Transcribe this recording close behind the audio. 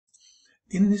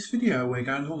In this video, we're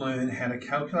going to learn how to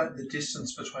calculate the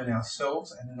distance between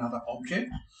ourselves and another object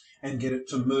and get it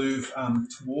to move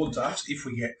towards us if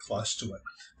we get close to it.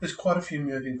 There's quite a few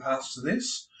moving parts to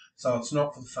this, so it's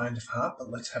not for the faint of heart, but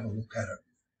let's have a look at it.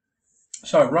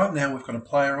 So right now we've got a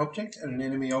player object and an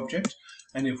enemy object,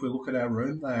 and if we look at our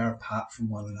room, they are apart from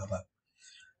one another.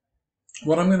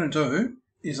 What I'm going to do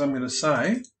is I'm going to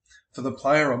say for the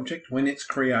player object, when it's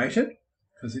created,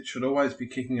 because it should always be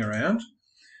kicking around,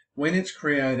 when it's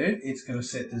created, it's going to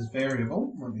set this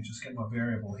variable. Let me just get my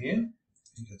variable here.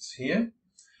 I think it's here.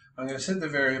 I'm going to set the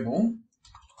variable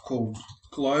called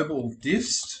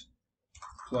global.dist,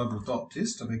 I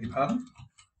beg your pardon.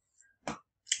 I'm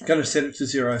going to set it to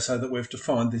 0 so that we've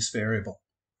defined this variable.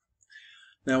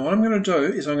 Now what I'm going to do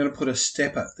is I'm going to put a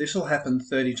stepper. This will happen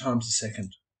 30 times a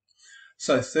second.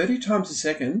 So 30 times a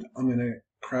second, I'm going to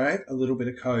create a little bit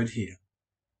of code here.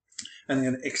 And I'm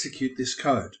going to execute this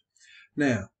code.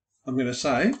 Now, I'm going to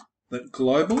say that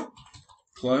global.dist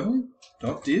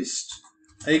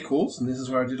equals, and this is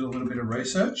where I did a little bit of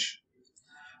research,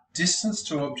 distance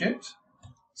to object,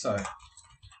 so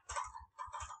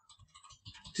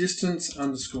distance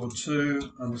underscore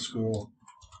to underscore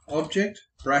object,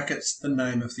 brackets, the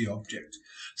name of the object.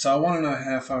 So I want to know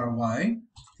how far away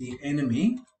the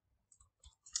enemy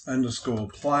underscore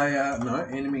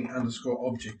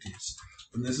object is.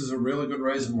 And this is a really good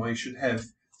reason why you should have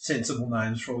sensible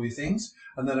names for all your things,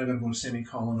 and then I'm going to put a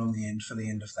semicolon on the end for the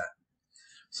end of that.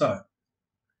 So,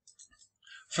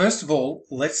 first of all,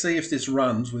 let's see if this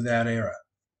runs without error,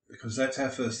 because that's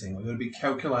our first thing. We're going to be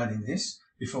calculating this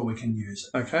before we can use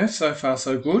it. Okay, so far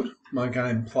so good. My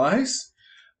game plays.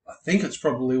 I think it's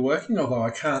probably working, although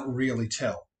I can't really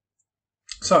tell.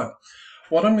 So,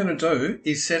 what I'm going to do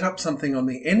is set up something on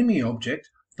the enemy object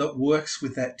that works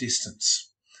with that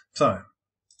distance. So,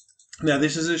 now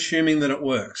this is assuming that it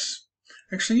works.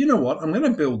 Actually, you know what? I'm going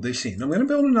to build this in. I'm going to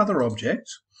build another object,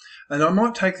 and I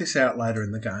might take this out later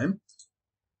in the game.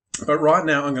 But right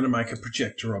now I'm going to make a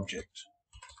projector object.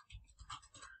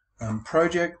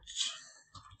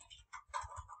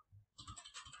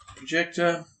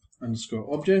 Projector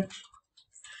underscore object.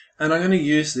 And I'm going to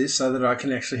use this so that I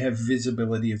can actually have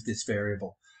visibility of this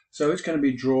variable. So it's going to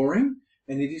be drawing,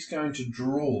 and it is going to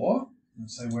draw,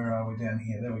 let's say where are we down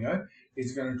here? There we go.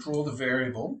 It's going to draw the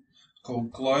variable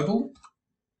called global.dist.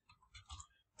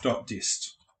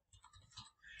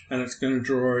 And it's going to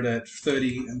draw it at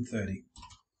 30 and 30.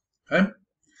 Okay?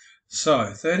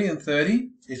 So 30 and 30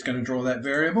 is going to draw that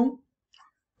variable.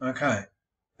 Okay.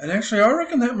 And actually, I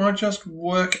reckon that might just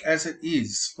work as it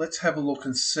is. Let's have a look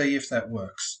and see if that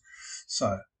works.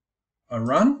 So I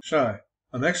run. So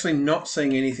I'm actually not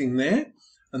seeing anything there.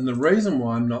 And the reason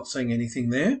why I'm not seeing anything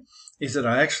there is that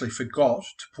I actually forgot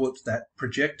to put that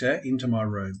projector into my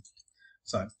room.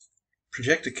 So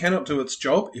projector cannot do its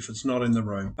job if it's not in the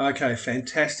room. Okay,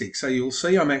 fantastic. So you'll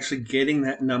see I'm actually getting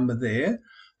that number there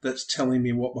that's telling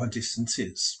me what my distance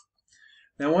is.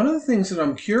 Now, one of the things that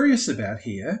I'm curious about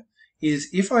here is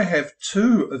if I have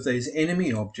two of these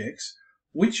enemy objects,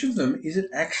 which of them is it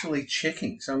actually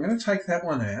checking? So I'm going to take that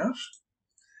one out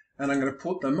and I'm going to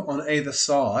put them on either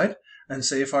side and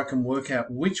see if I can work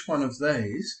out which one of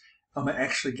these I'm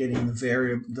actually getting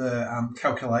the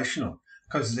calculation on,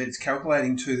 because it's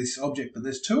calculating to this object, but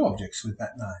there's two objects with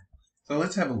that name. So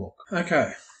let's have a look.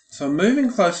 Okay, so I'm moving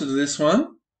closer to this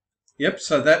one. Yep,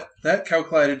 so that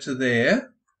calculated to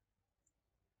there.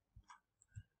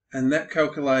 And that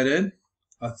calculated,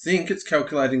 I think it's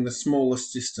calculating the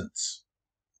smallest distance.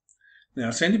 Now,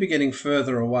 I seem to be getting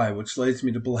further away, which leads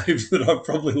me to believe that I've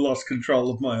probably lost control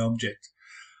of my object.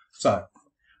 So,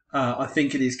 I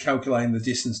think it is calculating the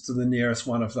distance to the nearest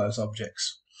one of those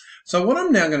objects. So what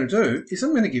I'm now going to do is I'm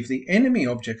going to give the enemy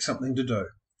object something to do.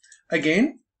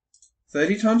 Again,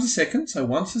 30 times a second, so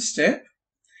once a step,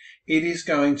 it is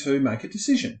going to make a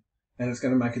decision. And it's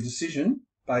going to make a decision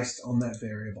based on that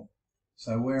variable.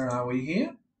 So where are we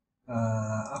here?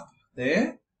 Up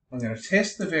there. I'm going to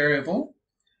test the variable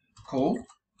called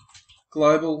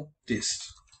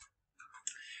global.dist.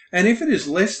 And if it is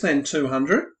less than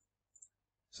 200,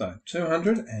 so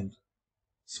 200 and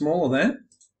smaller than,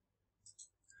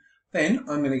 then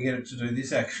I'm going to get it to do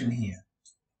this action here.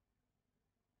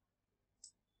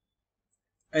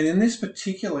 And in this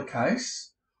particular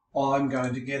case, I'm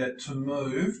going to get it to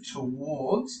move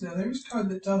towards, now there is code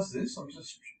that does this, I'm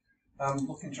just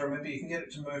looking to remember, you can get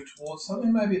it to move towards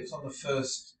something, maybe it's on the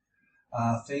first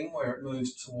thing where it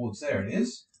moves towards, there it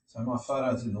is, so my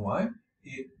photo's in the way,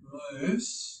 it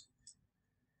moves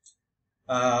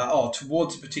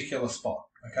towards a particular spot.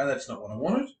 Okay, that's not what I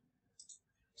wanted.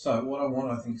 So what I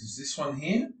want, I think, is this one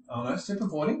here. Oh no, step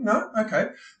avoiding. No, okay.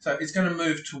 So it's going to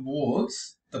move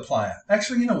towards the player.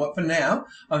 Actually, you know what? For now,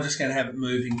 I'm just going to have it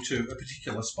moving to a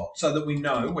particular spot so that we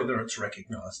know whether it's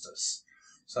recognised us.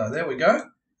 So there we go.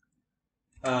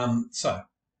 So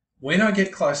when I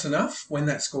get close enough, when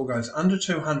that score goes under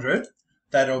 200,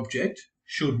 that object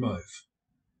should move.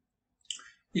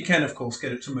 You can, of course,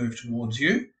 get it to move towards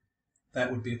you. That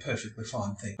would be a perfectly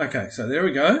fine thing. Okay, so there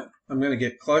we go. I'm going to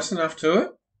get close enough to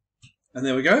it. And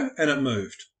there we go, and it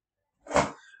moved.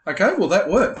 Okay, well that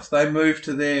worked. They moved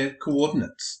to their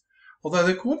coordinates. Although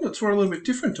their coordinates were a little bit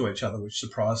different to each other, which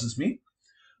surprises me.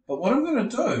 But what I'm going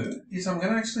to do is I'm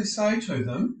going to actually say to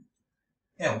them,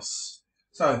 else.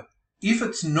 So if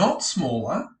it's not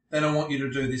smaller, then I want you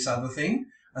to do this other thing.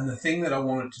 And the thing that I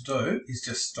want it to do is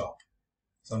just stop.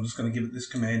 So I'm just going to give it this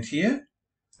command here,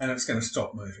 and it's going to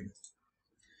stop moving.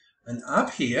 And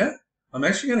up here, I'm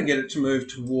actually going to get it to move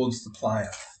towards the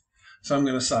player. So I'm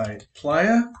going to say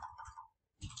player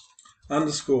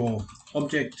underscore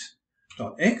object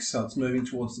dot x, so it's moving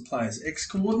towards the player's x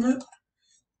coordinate.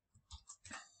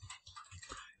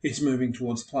 It's moving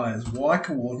towards the player's y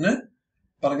coordinate,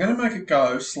 but I'm going to make it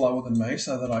go slower than me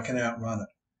so that I can outrun it.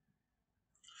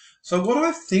 So what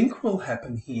I think will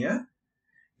happen here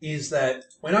is that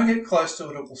when I get close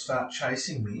to it, it will start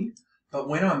chasing me, but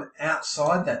when I'm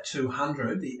outside that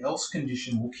 200, the else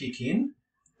condition will kick in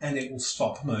and it will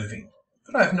stop moving.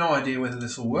 But I have no idea whether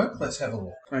this will work. Let's have a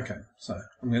look. Okay, so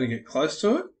I'm going to get close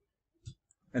to it,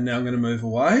 and now I'm going to move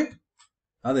away.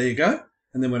 Oh, there you go.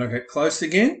 And then when I get close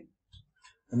again,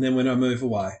 and then when I move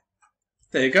away.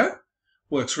 There you go.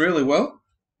 Works really well.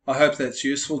 I hope that's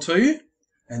useful to you,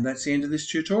 and that's the end of this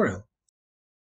tutorial.